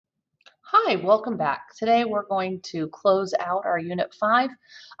Hi, welcome back. Today we're going to close out our Unit 5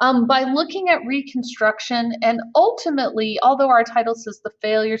 by looking at Reconstruction, and ultimately, although our title says the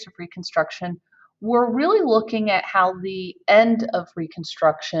failures of Reconstruction, we're really looking at how the end of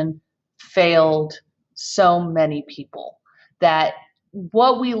Reconstruction failed so many people. That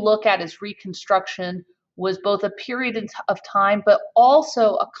what we look at as Reconstruction was both a period of time, but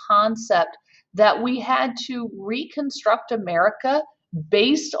also a concept that we had to reconstruct America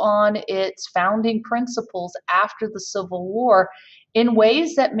based on its founding principles after the Civil War in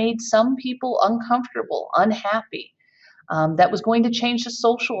ways that made some people uncomfortable, unhappy. That was going to change the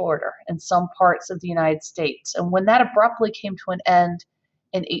social order in some parts of the United States. And when that abruptly came to an end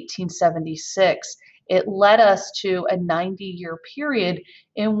in 1876, it led us to a 90-year period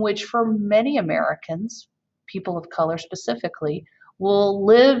in which, for many Americans, people of color specifically, will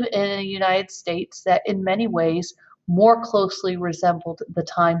live in a United States that in many ways more closely resembled the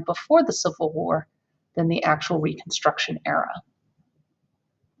time before the Civil War than the actual Reconstruction era.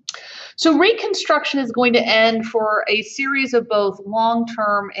 So Reconstruction is going to end for a series of both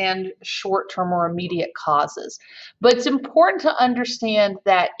long-term and short-term or immediate causes. But it's important to understand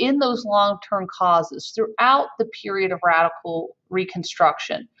that in those long-term causes, throughout the period of radical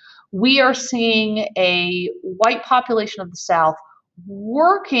Reconstruction, we are seeing a white population of the South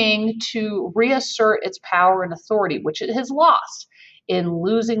working to reassert its power and authority, which it has lost in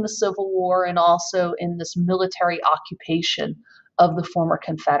losing the Civil War and also in this military occupation of the former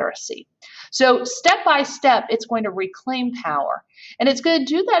Confederacy. So step by step, it's going to reclaim power. And it's going to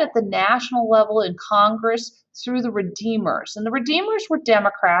do that at the national level in Congress through the Redeemers. And the Redeemers were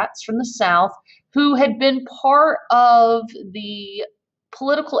Democrats from the South who had been part of the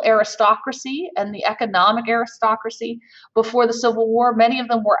political aristocracy and the economic aristocracy before the Civil War. Many of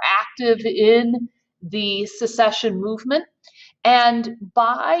them were active in the secession movement. And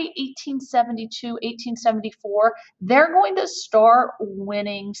by 1872, 1874, they're going to start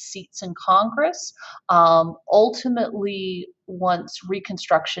winning seats in Congress. Ultimately, once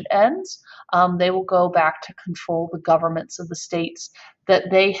Reconstruction ends, they will go back to control the governments of the states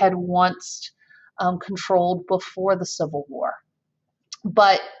that they had once controlled before the Civil War.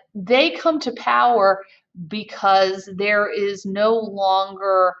 But they come to power because there is no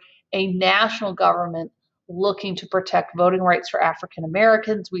longer a national government looking to protect voting rights for African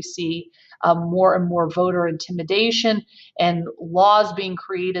Americans. We see more and more voter intimidation and laws being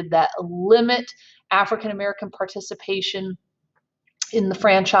created that limit African American participation in the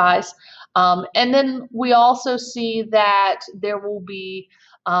franchise. And then we also see that there will be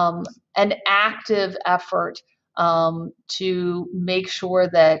an active effort to make sure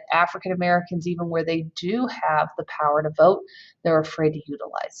that African Americans, even where they do have the power to vote, they're afraid to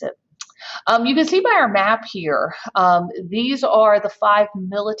utilize it. You can see by our map here, these are the 5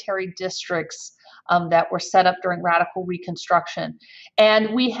 military districts that were set up during radical Reconstruction.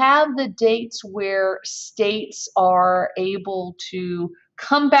 And we have the dates where states are able to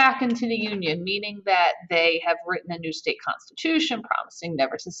come back into the Union, meaning that they have written a new state constitution promising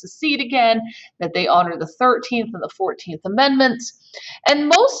never to secede again, that they honor the 13th and the 14th Amendments. And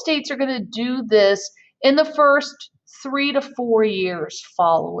most states are going to do this in the first 3 to 4 years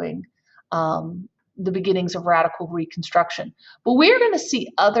following the beginnings of radical Reconstruction. But we're going to see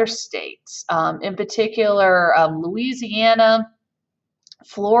other states, in particular Louisiana,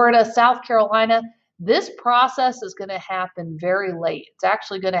 Florida, South Carolina. This process is going to happen very late. It's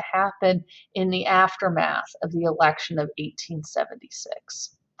actually going to happen in the aftermath of the election of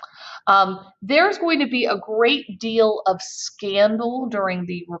 1876. There's going to be a great deal of scandal during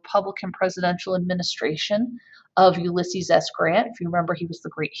the Republican presidential administration of Ulysses S. Grant. If you remember, he was the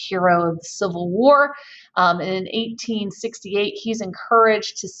great hero of the Civil War. And in 1868, he's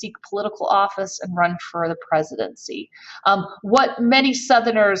encouraged to seek political office and run for the presidency. What many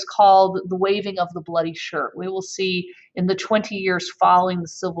Southerners called the waving of the bloody shirt. We will see in the 20 years following the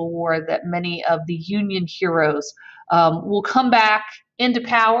Civil War that many of the Union heroes will come back into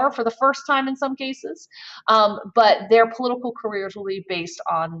power for the first time in some cases, but their political careers will be based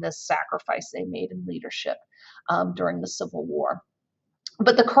on this sacrifice they made in leadership during the Civil War.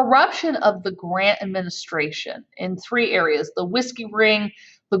 But the corruption of the Grant administration in 3 areas, the whiskey ring,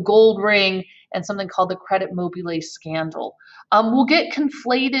 the gold ring, and something called the credit mobile scandal, will get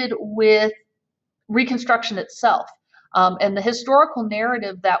conflated with Reconstruction itself. And the historical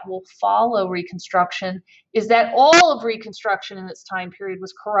narrative that will follow Reconstruction is that all of Reconstruction in its time period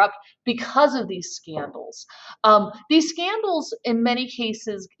was corrupt because of these scandals. These scandals, in many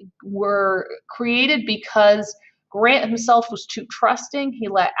cases, were created because Grant himself was too trusting. He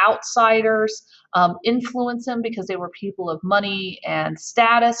let outsiders influence him because they were people of money and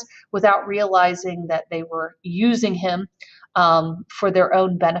status without realizing that they were using him for their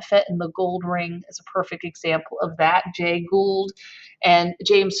own benefit. And the gold ring is a perfect example of that. Jay Gould and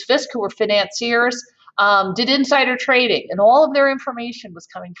James Fisk, who were financiers, did insider trading, and all of their information was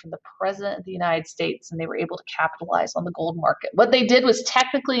coming from the President of the United States, and they were able to capitalize on the gold market. What they did was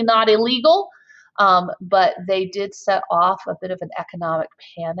technically not illegal, but they did set off a bit of an economic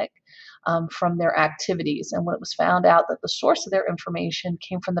panic from their activities. And when it was found out that the source of their information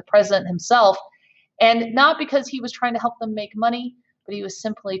came from the president himself, and not because he was trying to help them make money, but he was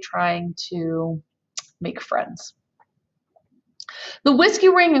simply trying to make friends. The whiskey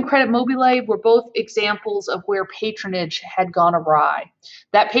ring and credit mobile were both examples of where patronage had gone awry.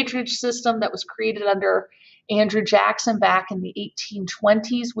 That patronage system that was created under Andrew Jackson back in the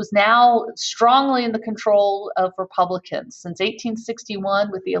 1820s was now strongly in the control of Republicans. Since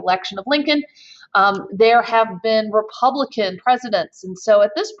 1861, with the election of Lincoln, there have been Republican presidents. And so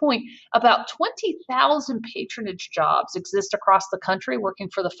at this point, about 20,000 patronage jobs exist across the country working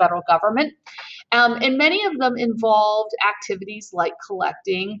for the federal government. And many of them involved activities like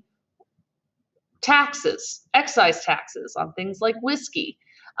collecting taxes, excise taxes on things like whiskey.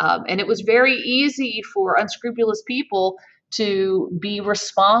 And it was very easy for unscrupulous people to be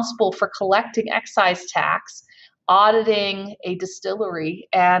responsible for collecting excise tax, auditing a distillery,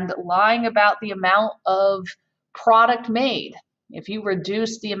 and lying about the amount of product made. If you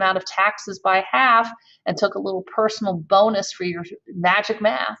reduced the amount of taxes by half and took a little personal bonus for your magic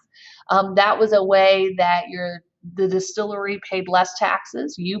math, that was a way that the distillery paid less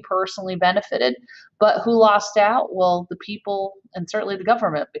taxes. You personally benefited, but who lost out? Well, the people and certainly the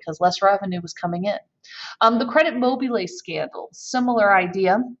government, because less revenue was coming in. The credit mobile scandal, similar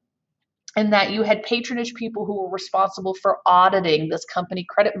idea, in that you had patronage people who were responsible for auditing this company,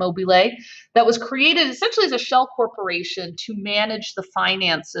 Credit Mobile, that was created essentially as a shell corporation to manage the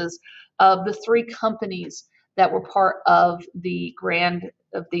finances of the three companies that were part of the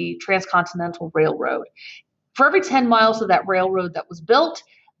Transcontinental Railroad. For every 10 miles of that railroad that was built,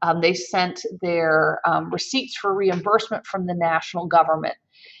 they sent their receipts for reimbursement from the national government.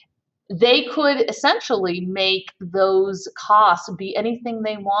 They could essentially make those costs be anything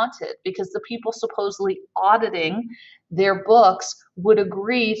they wanted because the people supposedly auditing their books would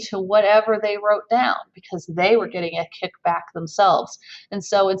agree to whatever they wrote down because they were getting a kickback themselves. And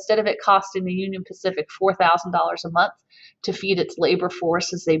so instead of it costing the Union Pacific $4,000 a month to feed its labor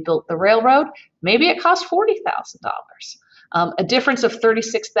force as they built the railroad, maybe it cost $40,000. A difference of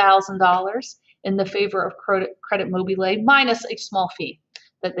 $36,000 in the favor of Credit Mobile minus a small fee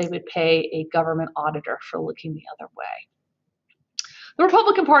that they would pay a government auditor for looking the other way. The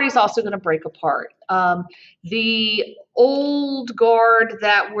Republican Party is also going to break apart. The old guard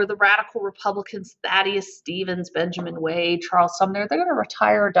that were the radical Republicans, Thaddeus Stevens, Benjamin Wade, Charles Sumner, they're going to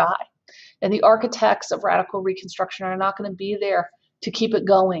retire or die. And the architects of radical Reconstruction are not going to be there to keep it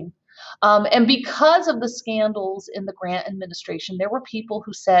going. And because of the scandals in the Grant administration, there were people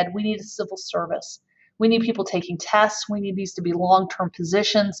who said, we need a civil service. We need people taking tests. We need these to be long-term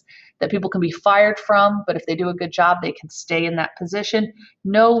positions that people can be fired from, but if they do a good job, they can stay in that position.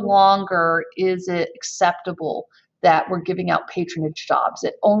 No longer is it acceptable that we're giving out patronage jobs.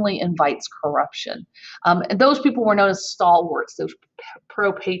 It only invites corruption. And those people were known as stalwarts, those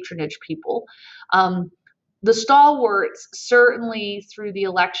pro-patronage people. The stalwarts, certainly through the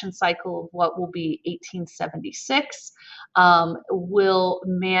election cycle of what will be 1876, will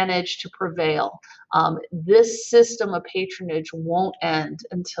manage to prevail. This system of patronage won't end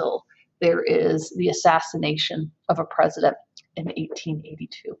until there is the assassination of a president in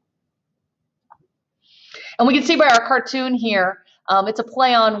 1882. And we can see by our cartoon here, it's a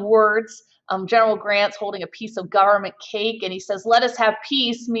play on words. General Grant's holding a piece of government cake, and he says, let us have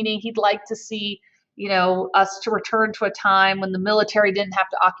peace, meaning he'd like to see us to return to a time when the military didn't have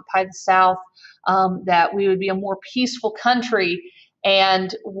to occupy the South, that we would be a more peaceful country.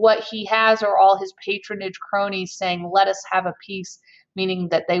 And what he has are all his patronage cronies saying, let us have a peace, meaning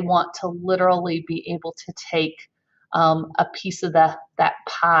that they want to literally be able to take a piece of that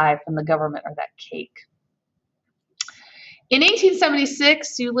pie from the government or that cake. In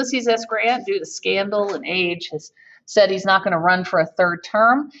 1876, Ulysses S. Grant, due to scandal and age, has said he's not going to run for a third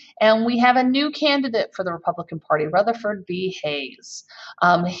term. And we have a new candidate for the Republican Party, Rutherford B. Hayes.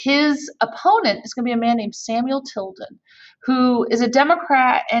 His opponent is going to be a man named Samuel Tilden, who is a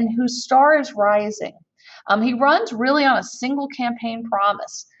Democrat and whose star is rising. He runs really on a single campaign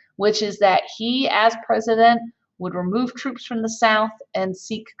promise, which is that he, as president, would remove troops from the South and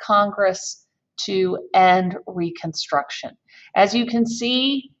seek Congress to end Reconstruction. As you can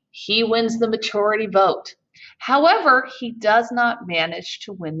see, he wins the majority vote. However, he does not manage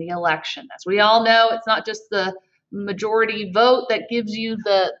to win the election. As we all know, it's not just the majority vote that gives you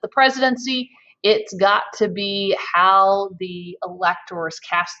the presidency. It's got to be how the electors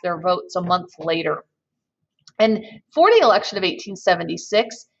cast their votes a month later. And for the election of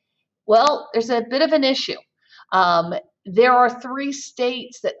 1876, well, there's a bit of an issue. There are 3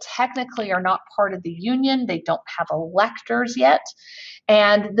 states that technically are not part of the Union. They don't have electors yet.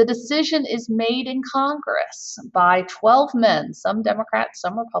 And the decision is made in Congress by 12 men, some Democrats,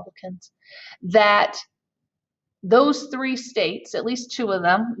 some Republicans, that those 3 states, at least 2 of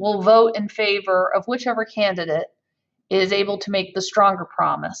them, will vote in favor of whichever candidate is able to make the stronger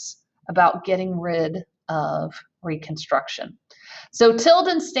promise about getting rid of Reconstruction. So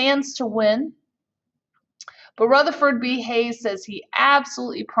Tilden stands to win, but Rutherford B. Hayes says he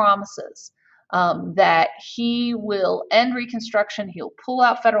absolutely promises that he will end Reconstruction, he'll pull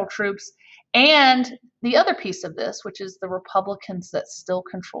out federal troops, and the other piece of this, which is the Republicans that still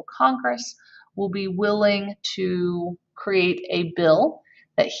control Congress, will be willing to create a bill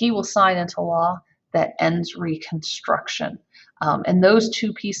that he will sign into law that ends Reconstruction. And those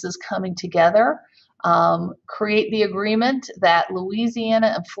 2 pieces coming together create the agreement that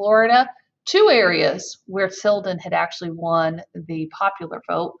Louisiana and Florida, 2 areas where Tilden had actually won the popular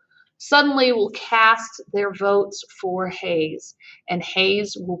vote, suddenly will cast their votes for Hayes, and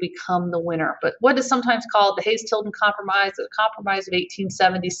Hayes will become the winner. But what is sometimes called the Hayes-Tilden Compromise, the Compromise of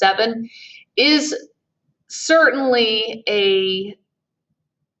 1877, is certainly a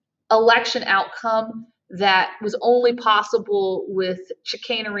election outcome that was only possible with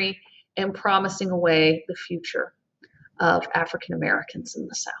chicanery and promising away the future of African Americans in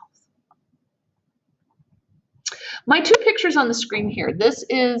the South. My 2 pictures on the screen here, this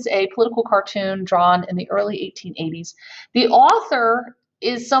is a political cartoon drawn in the early 1880s. The author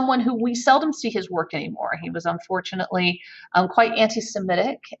is someone who we seldom see his work anymore. He was unfortunately quite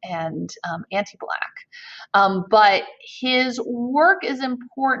anti-Semitic and anti-Black. But his work is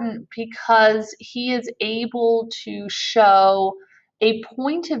important because he is able to show a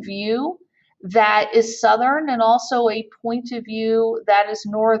point of view that is Southern and also a point of view that is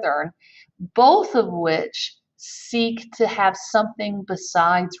Northern, both of which seek to have something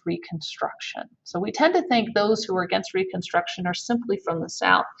besides Reconstruction. So we tend to think those who are against Reconstruction are simply from the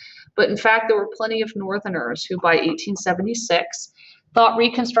South, but in fact there were plenty of Northerners who by 1876 thought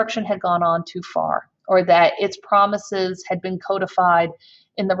Reconstruction had gone on too far, or that its promises had been codified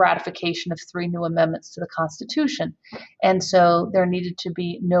in the ratification of 3 new amendments to the Constitution, and so there needed to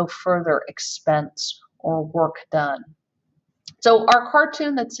be no further expense or work done. So our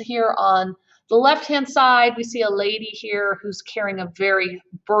cartoon that's here on the left-hand side, we see a lady here who's carrying a very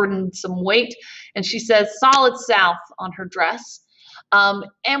burdensome weight, and she says "Solid South" on her dress.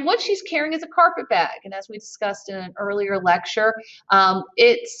 And what she's carrying is a carpet bag. And as we discussed in an earlier lecture,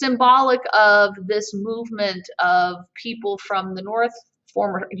 it's symbolic of this movement of people from the North,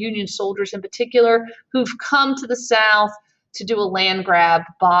 former Union soldiers in particular, who've come to the South to do a land grab,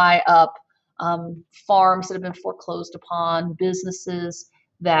 buy up farms that have been foreclosed upon, businesses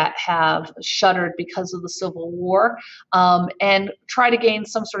that have shuttered because of the Civil War, and try to gain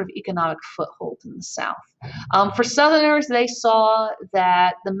some sort of economic foothold in the South. For Southerners, they saw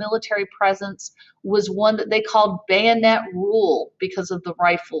that the military presence was one that they called bayonet rule because of the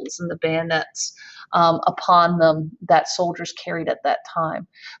rifles and the bayonets upon them that soldiers carried at that time.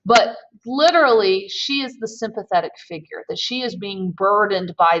 But literally, she is the sympathetic figure, that she is being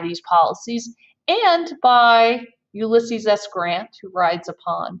burdened by these policies and by Ulysses S. Grant, who rides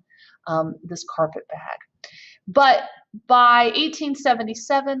upon this carpet bag. But by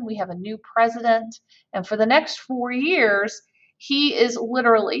 1877, we have a new president, and for the next 4 years, he is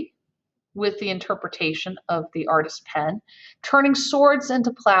literally, with the interpretation of the artist's pen, turning swords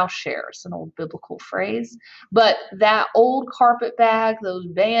into plowshares, an old biblical phrase. But that old carpet bag, those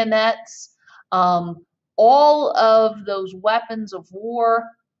bayonets, all of those weapons of war,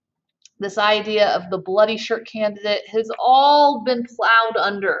 this idea of the bloody shirt candidate has all been plowed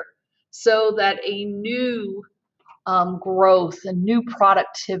under so that a new growth and new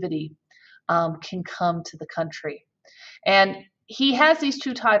productivity can come to the country. And he has these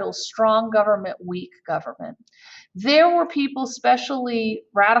 2 titles, strong government, weak government. There were people, especially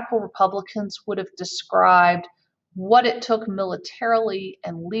radical Republicans, would have described what it took militarily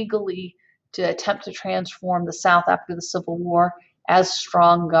and legally to attempt to transform the South after the Civil War as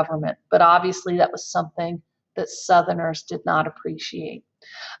strong government. But obviously that was something that Southerners did not appreciate.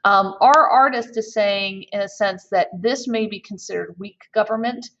 Our artist is saying, in a sense, that this may be considered weak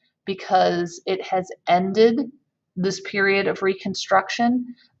government because it has ended this period of Reconstruction,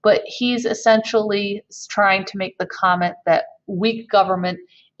 but he's essentially trying to make the comment that weak government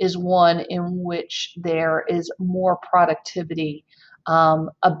is one in which there is more productivity,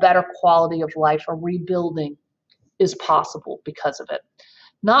 a better quality of life, a rebuilding is possible because of it.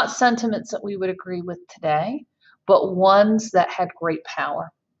 Not sentiments that we would agree with today, but ones that had great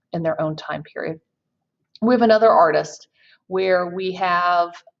power in their own time period. We have another artist where we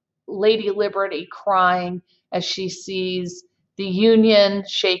have Lady Liberty crying as she sees the Union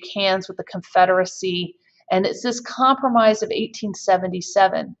shake hands with the Confederacy. And it's this compromise of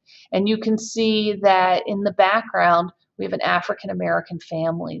 1877. And you can see that in the background, we have an African American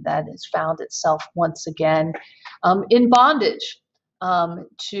family that has found itself once again in bondage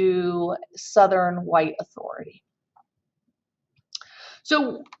to Southern white authority.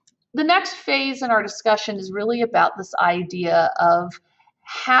 So the next phase in our discussion is really about this idea of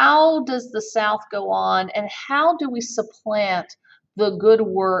how does the South go on and how do we supplant the good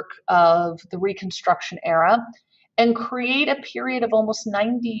work of the Reconstruction era and create a period of almost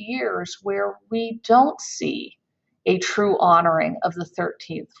 90 years where we don't see a true honoring of the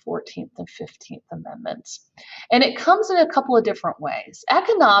 13th, 14th, and 15th Amendments. And it comes in a couple of different ways.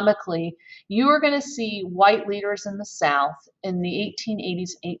 Economically, you are going to see white leaders in the South in the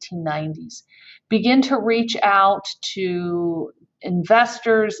 1880s, 1890s begin to reach out to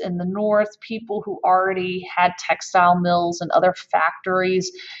investors in the North, people who already had textile mills and other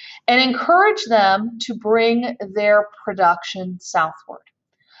factories, and encourage them to bring their production southward.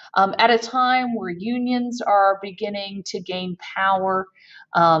 At a time where unions are beginning to gain power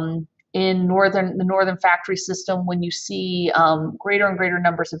in the northern factory system, when you see greater and greater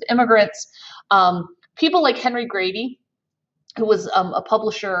numbers of immigrants, people like Henry Grady, who was a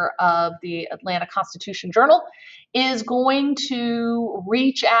publisher of the Atlanta Constitution Journal, is going to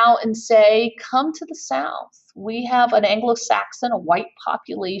reach out and say, come to the South. We have an Anglo-Saxon, a white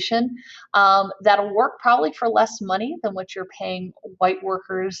population that'll work probably for less money than what you're paying white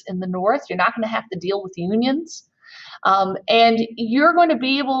workers in the North. You're not going to have to deal with unions. And you're going to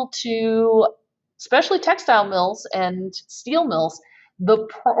be able to, especially textile mills and steel mills, the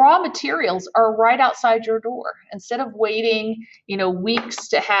raw materials are right outside your door. Instead of waiting, weeks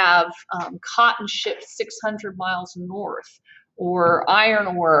to have cotton shipped 600 miles north, or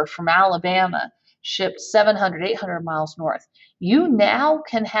iron ore from Alabama shipped 700, 800 miles north, you now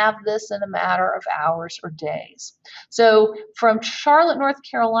can have this in a matter of hours or days. So from Charlotte, North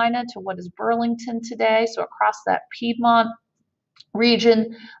Carolina to what is Burlington today, so across that Piedmont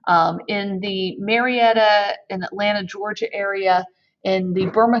region, in the Marietta and Atlanta, Georgia area, in the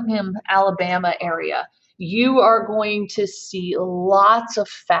Birmingham, Alabama area, you are going to see lots of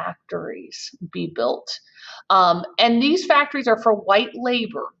factories be built. And these factories are for white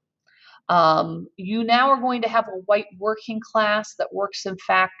labor. You now are going to have a white working class that works in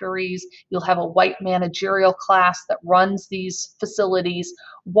factories. You'll have a white managerial class that runs these facilities,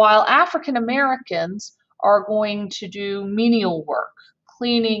 while African Americans are going to do menial work,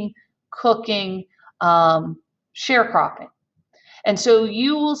 cleaning, cooking, sharecropping. And so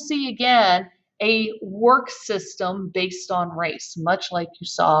you will see again a work system based on race, much like you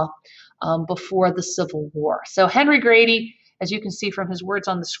saw before the Civil War. So Henry Grady, as you can see from his words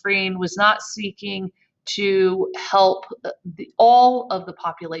on the screen, was not seeking to help all of the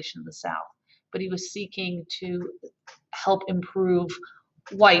population of the South, but he was seeking to help improve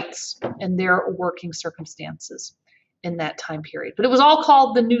whites and their working circumstances in that time period. But it was all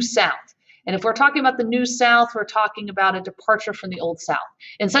called the New South. And if we're talking about the New South, we're talking about a departure from the Old South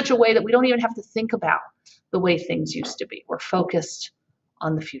in such a way that we don't even have to think about the way things used to be. We're focused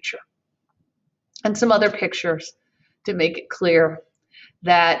on the future. And some other pictures to make it clear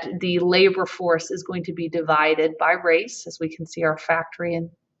that the labor force is going to be divided by race, as we can see our factory in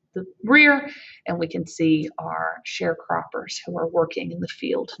the rear, and we can see our sharecroppers who are working in the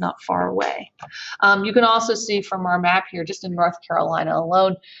field not far away. You can also see from our map here, just in North Carolina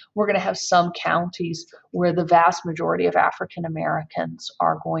alone, we're going to have some counties where the vast majority of African Americans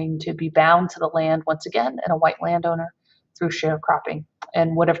are going to be bound to the land once again, and a white landowner through sharecropping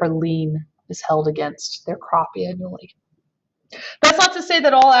and whatever lien is held against their crop annually. That's not to say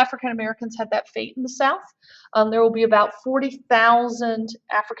that all African Americans had that fate in the South. There will be about 40,000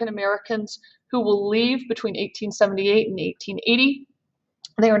 African Americans who will leave between 1878 and 1880.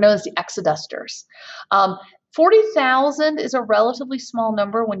 They are known as the exodusters. 40,000 is a relatively small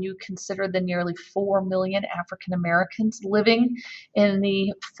number when you consider the nearly 4 million African Americans living in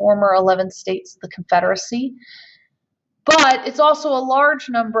the former 11 states of the Confederacy. But it's also a large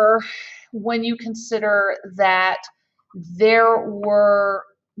number when you consider that there were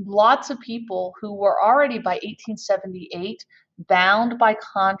lots of people who were already by 1878 bound by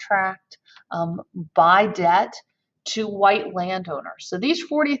contract, by debt to white landowners. So these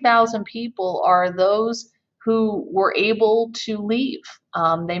 40,000 people are those who were able to leave.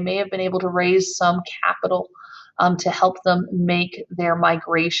 They may have been able to raise some capital to help them make their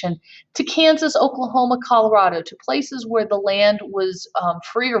migration to Kansas, Oklahoma, Colorado, to places where the land was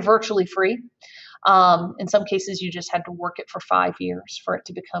free or virtually free. In some cases, you just had to work it for 5 years for it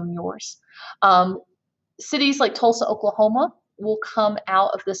to become yours. Cities like Tulsa, Oklahoma will come out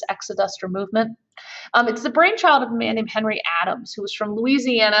of this exodus or movement. It's the brainchild of a man named Henry Adams, who was from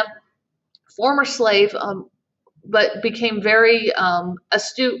Louisiana, former slave, but became very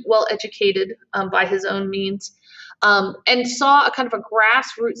astute, well-educated by his own means, and saw a kind of a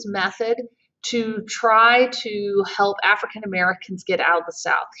grassroots method to try to help African Americans get out of the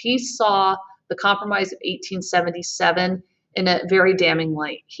South. He saw the Compromise of 1877 in a very damning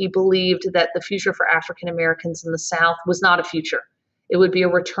light. He believed that the future for African Americans in the South was not a future. It would be a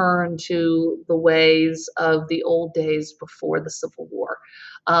return to the ways of the old days before the Civil War.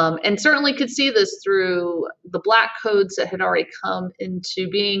 And certainly could see this through the black codes that had already come into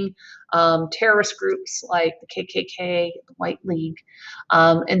being, terrorist groups like the KKK, the White League.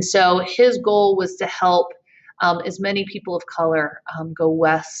 And so his goal was to help as many people of color go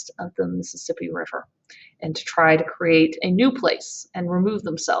west of the Mississippi River and to try to create a new place and remove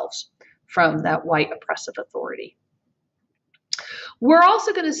themselves from that white oppressive authority. We're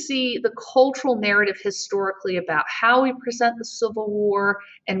also going to see the cultural narrative historically about how we present the Civil War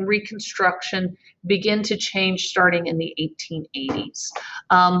and Reconstruction begin to change starting in the 1880s.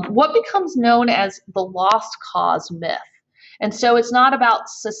 What becomes known as the lost cause myth. And so it's not about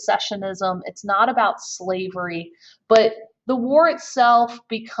secessionism, it's not about slavery, but the war itself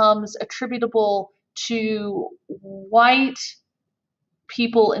becomes attributable to white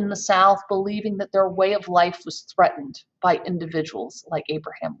people in the South believing that their way of life was threatened by individuals like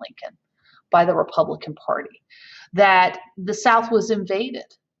Abraham Lincoln, by the Republican Party, that the South was invaded.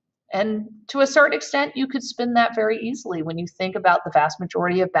 And to a certain extent, you could spin that very easily when you think about the vast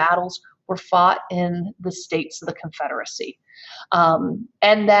majority of battles were fought in the states of the Confederacy.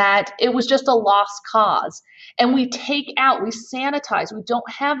 And that it was just a lost cause. And we take out, we sanitize, we don't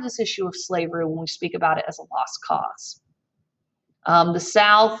have this issue of slavery when we speak about it as a lost cause. The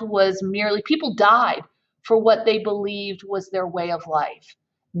South was merely, people died for what they believed was their way of life,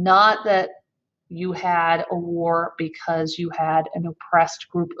 not that you had a war because you had an oppressed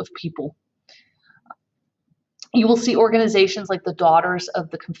group of people. You will see organizations like the Daughters of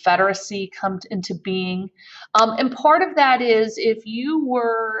the Confederacy come into being. And part of that is if you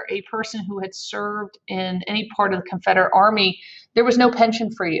were a person who had served in any part of the Confederate Army, there was no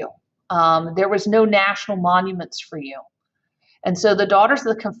pension for you. There was no national monuments for you. And so the Daughters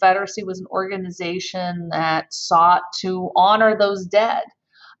of the Confederacy was an organization that sought to honor those dead,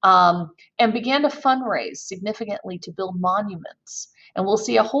 and began to fundraise significantly to build monuments. And we'll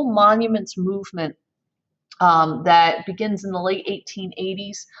see a whole monuments movement that begins in the late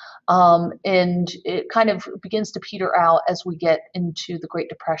 1880s, and it kind of begins to peter out as we get into the Great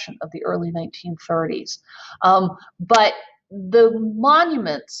Depression of the early 1930s. But the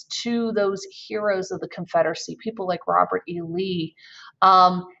monuments to those heroes of the Confederacy, people like Robert E. Lee,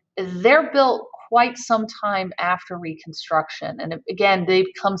 they're built quite some time after Reconstruction. And again, they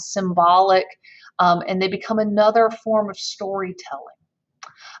become symbolic, and they become another form of storytelling.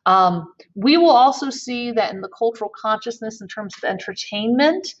 We will also see that in the cultural consciousness in terms of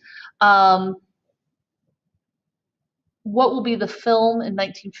entertainment, what will be the film in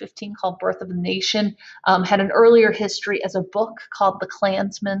 1915 called Birth of a Nation had an earlier history as a book called The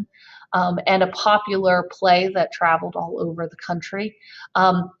Klansman, and a popular play that traveled all over the country.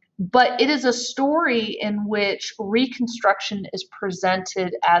 But it is a story in which Reconstruction is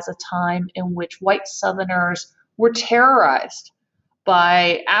presented as a time in which white Southerners were terrorized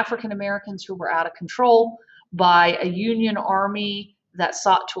by African Americans who were out of control, by a Union Army that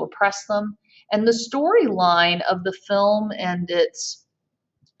sought to oppress them. And the storyline of the film and its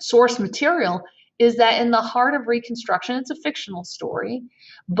source material is that in the heart of Reconstruction, it's a fictional story,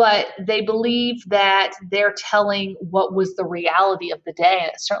 but they believe that they're telling what was the reality of the day,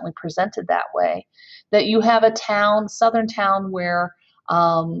 and it's certainly presented that way, that you have a town, southern town, where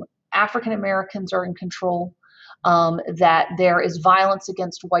African Americans are in control, that there is violence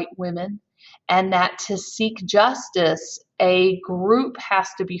against white women, and that to seek justice, a group has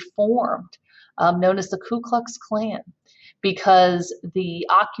to be formed, known as the Ku Klux Klan, because the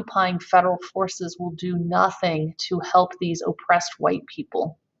occupying federal forces will do nothing to help these oppressed white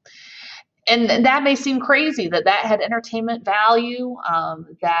people. And that may seem crazy that that had entertainment value,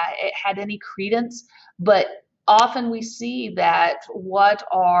 that it had any credence, but often we see that what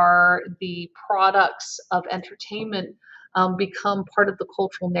are the products of entertainment become part of the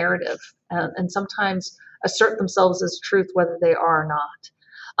cultural narrative, and sometimes assert themselves as truth whether they are or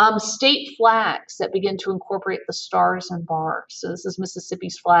not. State flags that begin to incorporate the stars and bars. So this is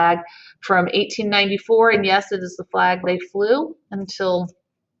Mississippi's flag from 1894, and yes, it is the flag they flew until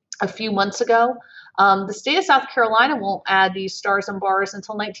a few months ago. The state of South Carolina won't add these stars and bars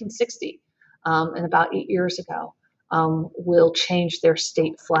until 1960, and about 8 years ago. Will change their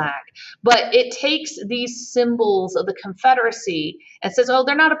state flag. But it takes these symbols of the Confederacy and says, oh,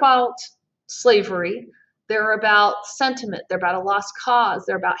 they're not about slavery. They're about sentiment. They're about a lost cause.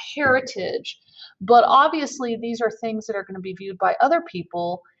 They're about heritage. But obviously, these are things that are going to be viewed by other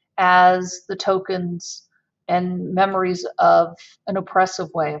people as the tokens and memories of an oppressive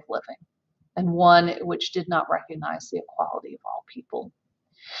way of living, and one which did not recognize the equality of all people.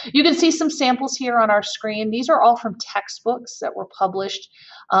 You can see some samples here on our screen. These are all from textbooks that were published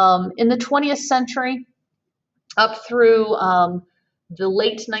in the 20th century up through the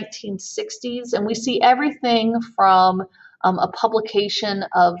late 1960s. And we see everything from a publication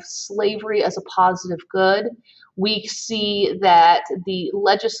of slavery as a positive good. We see that the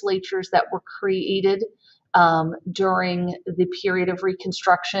legislatures that were created during the period of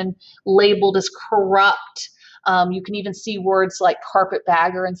Reconstruction labeled as corrupt. You can even see words like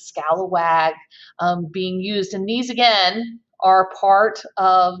carpetbagger and scalawag being used. And these, again, are part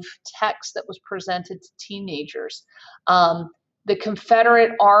of text that was presented to teenagers. The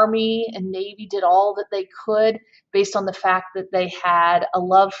Confederate Army and Navy did all that they could based on the fact that they had a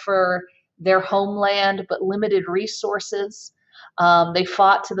love for their homeland but limited resources. They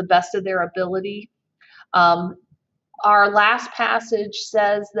fought to the best of their ability. Our last passage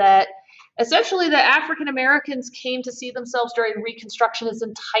says that essentially the African Americans came to see themselves during Reconstruction as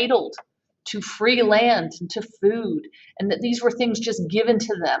entitled to free land and to food, and that these were things just given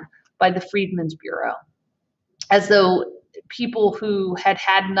to them by the Freedmen's Bureau, as though people who had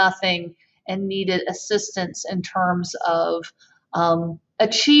had nothing and needed assistance in terms of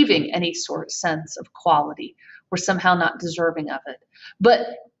achieving any sort of sense of quality were somehow not deserving of it. But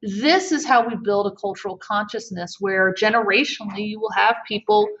this is how we build a cultural consciousness where generationally you will have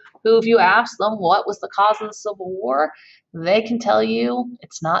people who, if you ask them what was the cause of the Civil War, they can tell you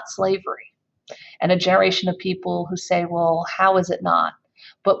it's not slavery. And a generation of people who say, well, how is it not?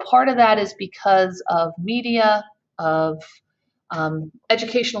 But part of that is because of media, of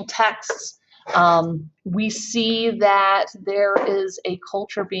educational texts. We see that there is a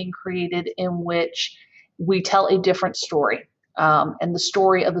culture being created in which we tell a different story. And the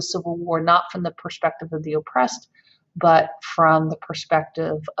story of the Civil War, not from the perspective of the oppressed, but from the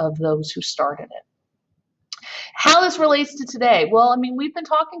perspective of those who started it. How this relates to today? Well, I mean, we've been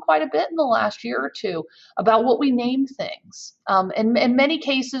talking quite a bit in the last year or two about what we name things. In many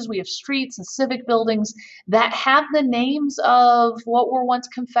cases, we have streets and civic buildings that have the names of what were once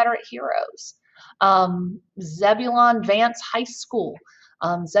Confederate heroes. Zebulon Vance High School.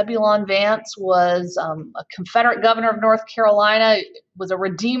 Zebulon Vance was a Confederate governor of North Carolina, was a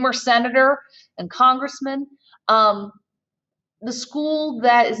Redeemer senator and congressman. The school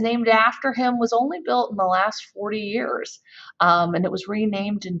that is named after him was only built in the last 40 years, and it was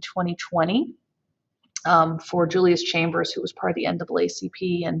renamed in 2020 for Julius Chambers, who was part of the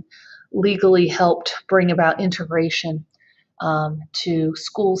NAACP and legally helped bring about integration to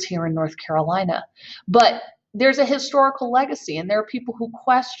schools here in North Carolina. But there's a historical legacy, and there are people who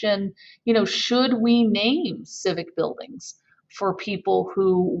question, should we name civic buildings for people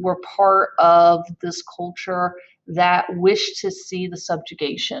who were part of this culture that wished to see the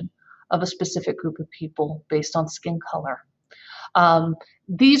subjugation of a specific group of people based on skin color.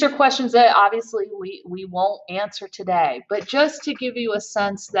 These are questions that obviously we won't answer today, but just to give you a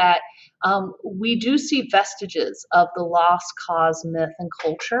sense that we do see vestiges of the lost cause myth and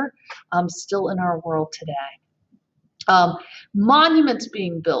culture still in our world today. Monuments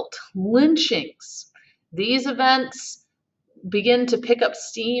being built, lynchings, these events begin to pick up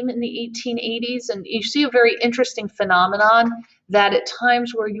steam in the 1880s, and you see a very interesting phenomenon that at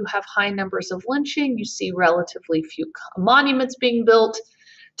times where you have high numbers of lynching, you see relatively few monuments being built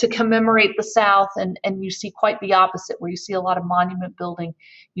to commemorate the South, and you see quite the opposite, where you see a lot of monument building,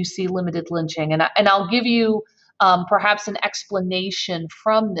 you see limited lynching. And I'll give you perhaps an explanation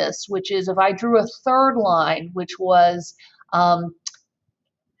from this, which is if I drew a third line, which was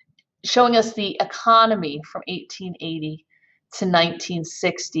showing us the economy from 1880 to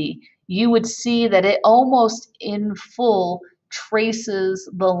 1960, you would see that it almost in full traces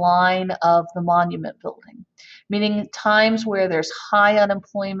the line of the monument building, meaning times where there's high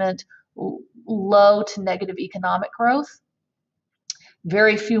unemployment, low to negative economic growth,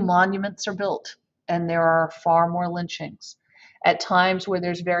 very few monuments are built, and there are far more lynchings. At times where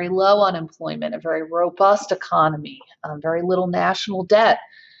there's very low unemployment, a very robust economy, very little national debt,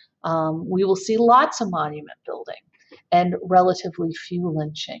 we will see lots of monument building and relatively few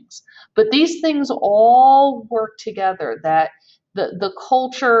lynchings. But these things all work together, that the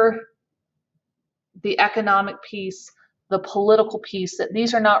culture, the economic piece, the political piece, that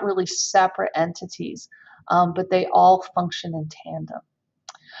these are not really separate entities, but they all function in tandem.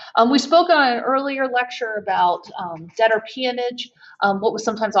 We spoke on an earlier lecture about debtor peonage, what was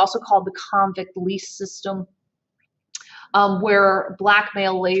sometimes also called the convict lease system, where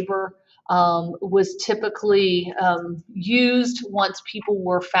blackmail labor was typically used once people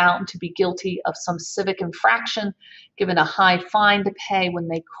were found to be guilty of some civic infraction, given a high fine to pay. When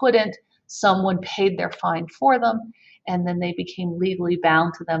they couldn't, someone paid their fine for them, and then they became legally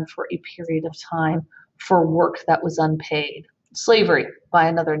bound to them for a period of time for work that was unpaid. Slavery, by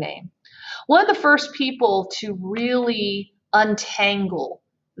another name. One of the first people to really untangle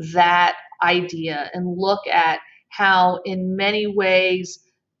that idea and look at how, in many ways,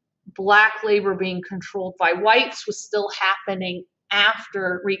 black labor being controlled by whites was still happening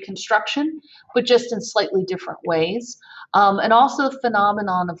after Reconstruction, but just in slightly different ways. And also the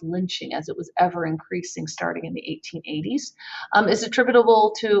phenomenon of lynching, as it was ever increasing starting in the 1880s, is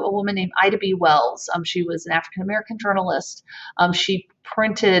attributable to a woman named Ida B. Wells. She was an African-American journalist. She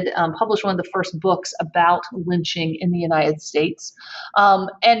published one of the first books about lynching in the United States,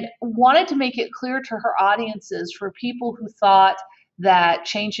 and wanted to make it clear to her audiences, for people who thought that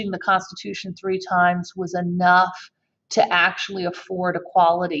changing the Constitution 3 times was enough to actually afford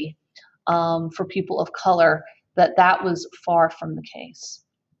equality for people of color, that was far from the case.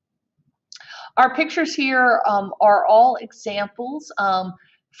 Our pictures here are all examples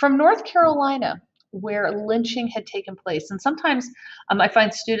from North Carolina, where lynching had taken place. And sometimes I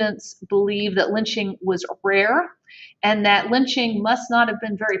find students believe that lynching was rare, and that lynching must not have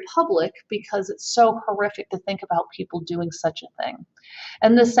been very public because it's so horrific to think about people doing such a thing.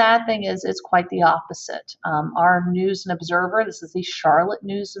 And the sad thing is, it's quite the opposite. Our News and Observer, this is the Charlotte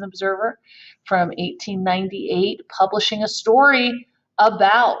News and Observer from 1898, publishing a story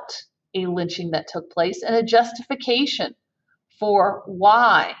about a lynching that took place and a justification for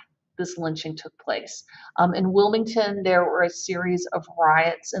why this lynching took place. In Wilmington, there were a series of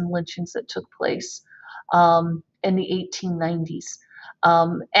riots and lynchings that took place in the 1890s.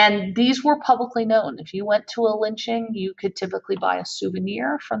 And these were publicly known. If you went to a lynching, you could typically buy a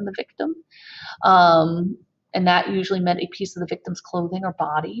souvenir from the victim. And that usually meant a piece of the victim's clothing or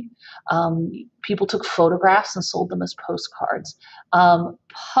body. People took photographs and sold them as postcards.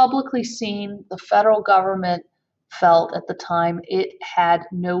 Publicly seen, the federal government felt at the time it had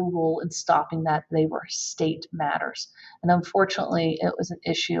no role in stopping that. They were state matters. And unfortunately, it was an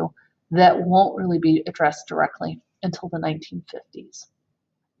issue that won't really be addressed directly until the 1950s.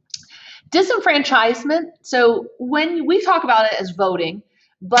 Disenfranchisement. So when we talk about it as voting,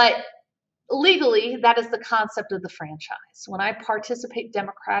 but legally, that is the concept of the franchise. When I participate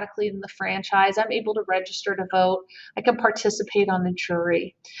democratically in the franchise, I'm able to register to vote. I can participate on the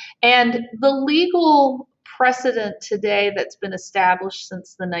jury. And the legal precedent today that's been established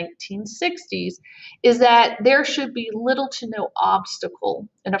since the 1960s is that there should be little to no obstacle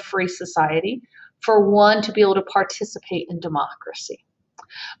in a free society for one to be able to participate in democracy.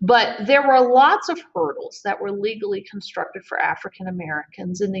 But there were lots of hurdles that were legally constructed for African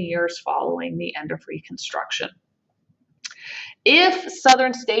Americans in the years following the end of Reconstruction. If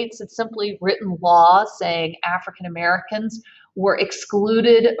Southern states had simply written laws saying African Americans were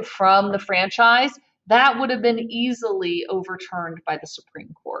excluded from the franchise, that would have been easily overturned by the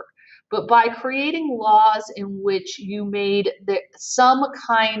Supreme Court. But by creating laws in which you made some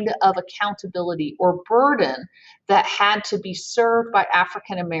kind of accountability or burden that had to be served by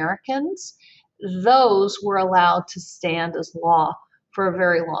African Americans, those were allowed to stand as law for a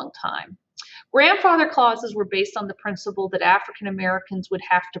very long time. Grandfather clauses were based on the principle that African Americans would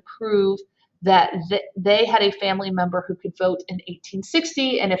have to prove that they had a family member who could vote in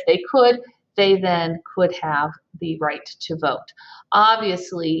 1860, and if they could, they then could have the right to vote.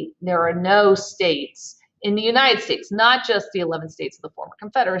 Obviously, there are no states in the United States, not just the 11 states of the former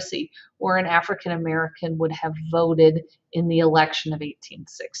Confederacy, where an African American would have voted in the election of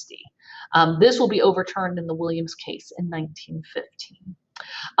 1860. This will be overturned in the Williams case in 1915.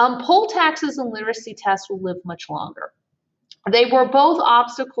 Poll taxes and literacy tests will live much longer. They were both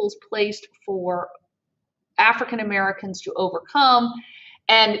obstacles placed for African Americans to overcome,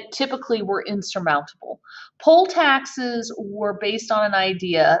 and typically were insurmountable. Poll taxes were based on an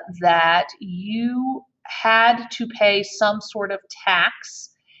idea that you had to pay some sort of tax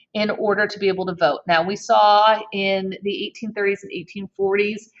in order to be able to vote. Now, we saw in the 1830s and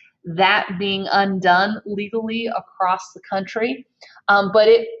 1840s that being undone legally across the country, but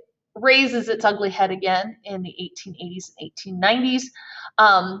it raises its ugly head again in the 1880s and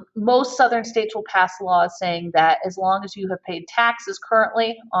 1890s. Most southern states will pass laws saying that as long as you have paid taxes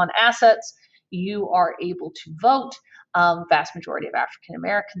currently on assets, you are able to vote. Vast majority of African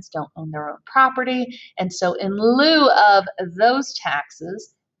Americans don't own their own property, and so in lieu of those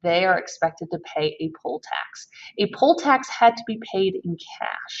taxes, they are expected to pay a poll tax. A poll tax had to be paid in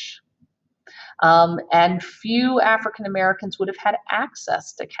cash. And few African Americans would have had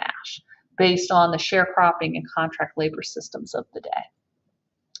access to cash based on the sharecropping and contract labor systems of the day.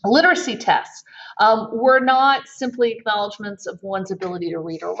 Literacy tests were not simply acknowledgments of one's ability to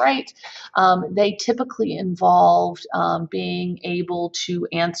read or write. They typically involved being able to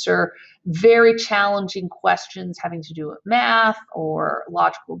answer very challenging questions having to do with math or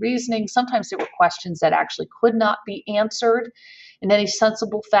logical reasoning. Sometimes there were questions that actually could not be answered in any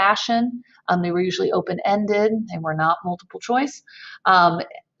sensible fashion. They were usually open-ended. They were not multiple choice.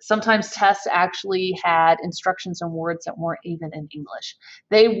 Sometimes tests actually had instructions and words that weren't even in English.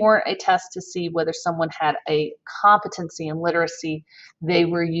 They weren't a test to see whether someone had a competency in literacy. They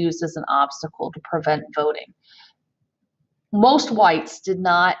were used as an obstacle to prevent voting. Most whites did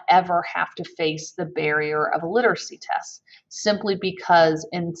not ever have to face the barrier of a literacy test, simply because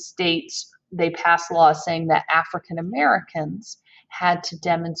in states they passed laws saying that African Americans had to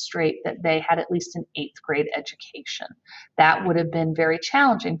demonstrate that they had at least an 8th grade education. That would have been very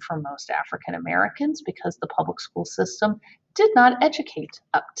challenging for most African Americans because the public school system did not educate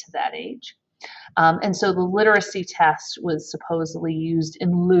up to that age. And so the literacy test was supposedly used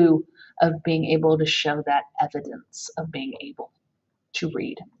in lieu of being able to show that evidence of being able to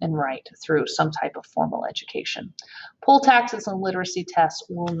read and write through some type of formal education. Poll taxes and literacy tests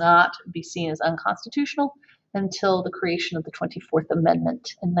will not be seen as unconstitutional until the creation of the 24th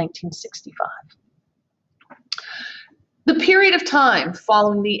Amendment in 1965. The period of time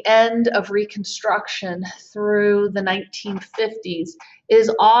following the end of Reconstruction through the 1950s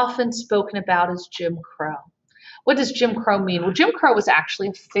is often spoken about as Jim Crow. What does Jim Crow mean? Well, Jim Crow was actually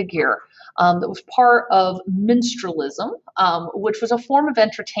a figure that was part of minstrelsism, which was a form of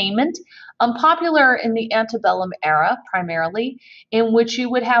entertainment popular in the antebellum era primarily, in which you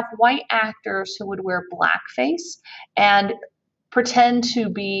would have white actors who would wear blackface and pretend to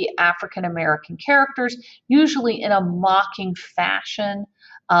be African American characters, usually in a mocking fashion.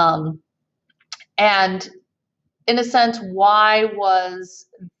 And in a sense, why was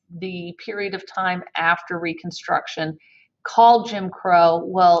the period of time after Reconstruction called Jim Crow?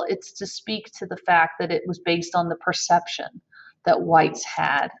 Well, it's to speak to the fact that it was based on the perception that whites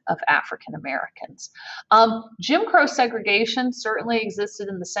had of African Americans. Jim Crow segregation certainly existed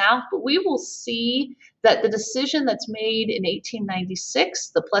in the South, but we will see that the decision that's made in 1896,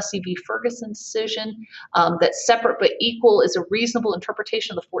 the Plessy v. Ferguson decision, that separate but equal is a reasonable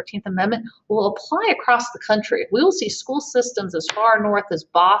interpretation of the 14th Amendment, will apply across the country. We will see school systems as far north as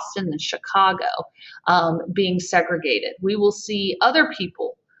Boston and Chicago being segregated. We will see other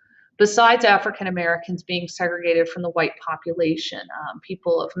people besides African Americans being segregated from the white population.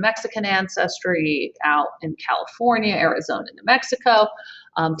 People of Mexican ancestry out in California, Arizona, New Mexico.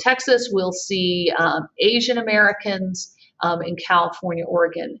 Texas will see Asian Americans in California,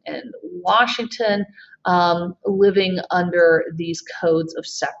 Oregon, and Washington living under these codes of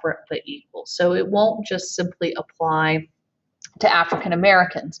separate but equal. So it won't just simply apply to African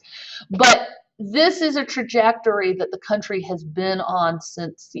Americans. But this is a trajectory that the country has been on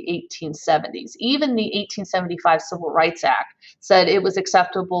since the 1870s. Even the 1875 Civil Rights Act said it was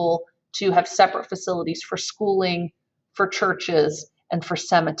acceptable to have separate facilities for schooling, for churches, and for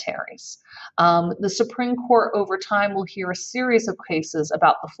cemeteries. The Supreme Court over time will hear a series of cases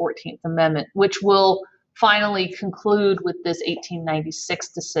about the 14th Amendment, which will finally conclude with this 1896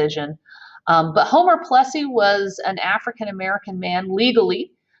 decision. But Homer Plessy was an African American man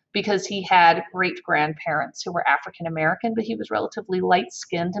legally, because he had great-grandparents who were African American, but he was relatively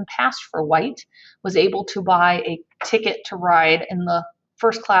light-skinned and passed for white, was able to buy a ticket to ride in the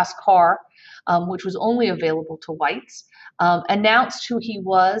first-class car, which was only available to whites, announced who he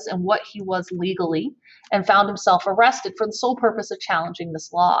was and what he was legally, and found himself arrested for the sole purpose of challenging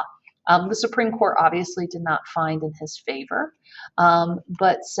this law. The Supreme Court obviously did not find in his favor,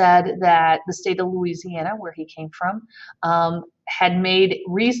 but said that the state of Louisiana, where he came from, had made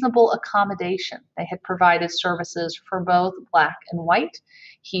reasonable accommodation. They had provided services for both black and white.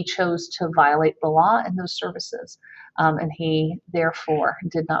 He chose to violate the law in those services, and he therefore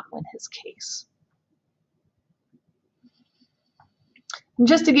did not win his case. And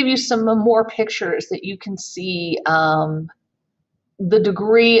just to give you some more pictures that you can see the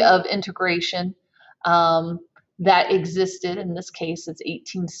degree of integration that existed. In this case, it's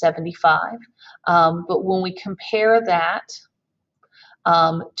 1875. But when we compare that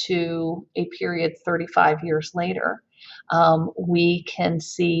to a period 35 years later, we can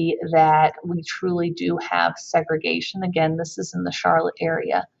see that we truly do have segregation. Again, this is in the Charlotte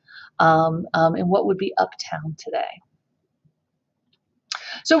area, in what would be Uptown today.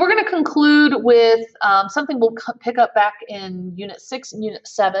 So we're going to conclude with something we'll pick up back in Unit 6 and Unit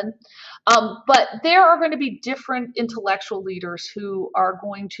 7. But there are going to be different intellectual leaders who are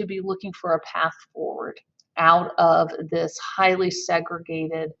going to be looking for a path forward out of this highly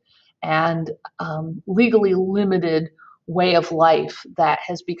segregated and legally limited way of life that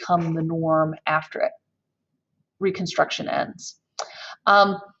has become the norm after Reconstruction ends.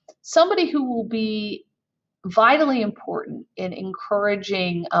 Somebody who will be vitally important in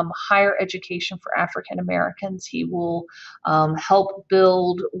encouraging higher education for African Americans. He will help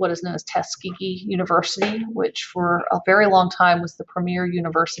build what is known as Tuskegee University, which for a very long time was the premier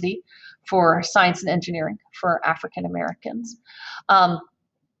university for science and engineering for African Americans.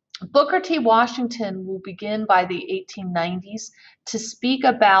 Booker T. Washington will begin by the 1890s to speak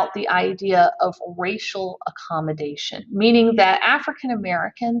about the idea of racial accommodation, meaning that African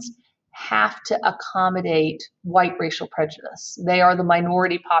Americans have to accommodate white racial prejudice. They are the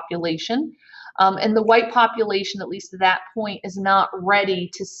minority population, and the white population, at least at that point, is not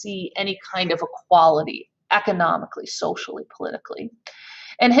ready to see any kind of equality economically, socially, politically.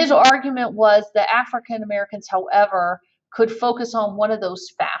 And his argument was that African Americans, however, could focus on one of those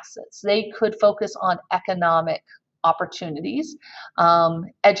facets. They could focus on economic opportunities,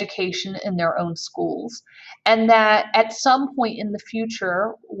 education in their own schools, and that at some point in the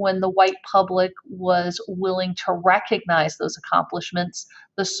future, when the white public was willing to recognize those accomplishments,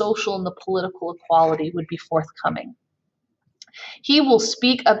 the social and the political equality would be forthcoming. He will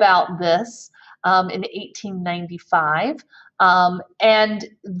speak about this in 1895, and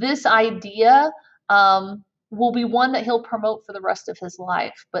this idea will be one that he'll promote for the rest of his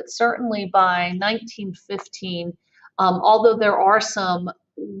life. But certainly by 1915, although there are some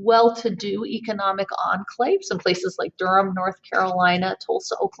well-to-do economic enclaves in places like Durham, North Carolina,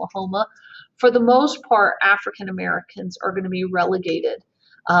 Tulsa, Oklahoma, for the most part, African Americans are going to be relegated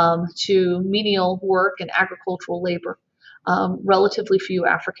to menial work and agricultural labor. Relatively few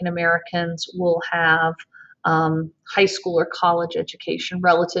African Americans will have high school or college education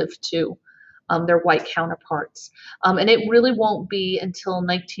relative to their white counterparts. And it really won't be until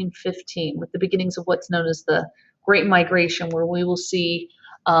 1915, with the beginnings of what's known as the Great Migration, where we will see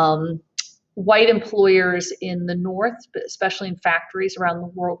white employers in the North, especially in factories around the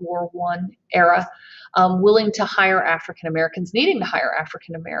World War I era, willing to hire African Americans, needing to hire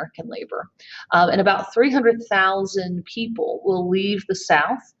African American labor. And about 300,000 people will leave the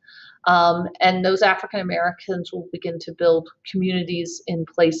South. And those African Americans will begin to build communities in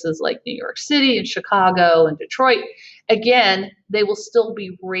places like New York City and Chicago and Detroit. Again, they will still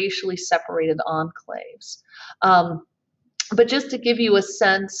be racially separated enclaves. But just to give you a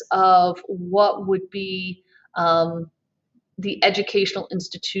sense of what would be the educational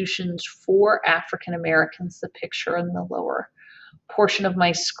institutions for African Americans, the picture in the lower portion of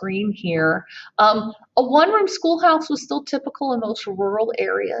my screen here. A one-room schoolhouse was still typical in most rural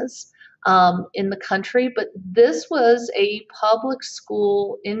areas in the country, but this was a public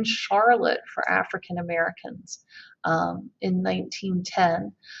school in Charlotte for African Americans in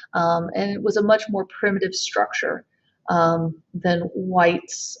 1910, and it was a much more primitive structure than white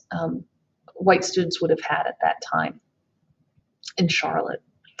students would have had at that time in Charlotte.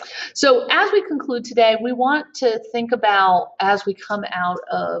 So as we conclude today, we want to think about, as we come out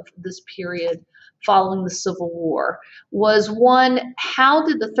of this period following the Civil War, was one, how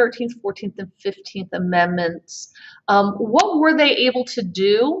did the 13th, 14th, and 15th Amendments, what were they able to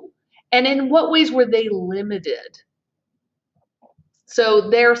do, and in what ways were they limited? So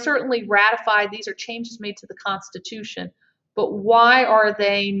they're certainly ratified. These are changes made to the Constitution, but why are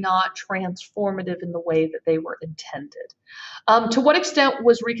they not transformative in the way that they were intended? To what extent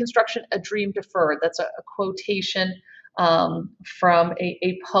was Reconstruction a dream deferred? That's a quotation from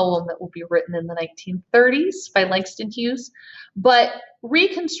a poem that will be written in the 1930s by Langston Hughes. But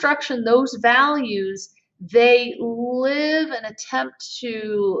Reconstruction, those values, they live and attempt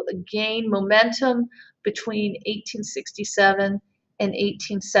to gain momentum, between 1867 and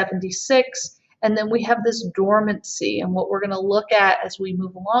 1876. And then we have this dormancy. And what we're going to look at as we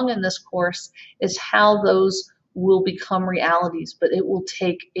move along in this course is how those will become realities, but it will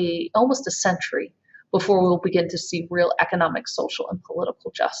take almost a century before we'll begin to see real economic, social, and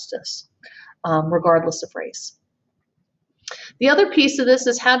political justice, regardless of race. The other piece of this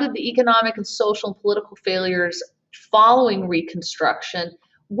is how did the economic and social and political failures following Reconstruction,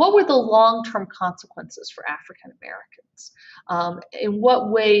 what were the long-term consequences for African Americans? In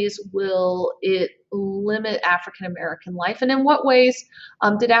what ways will it limit African American life? And in what ways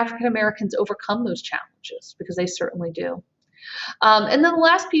did African Americans overcome those challenges? Because they certainly do. And then the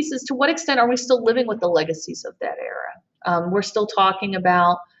last piece is, to what extent are we still living with the legacies of that era? We're still talking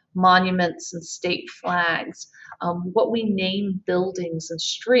about monuments and state flags, what we name buildings and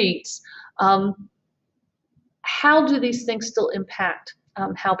streets. How do these things still impact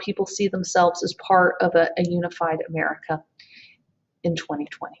how people see themselves as part of a unified America in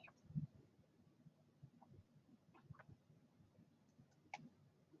 2020?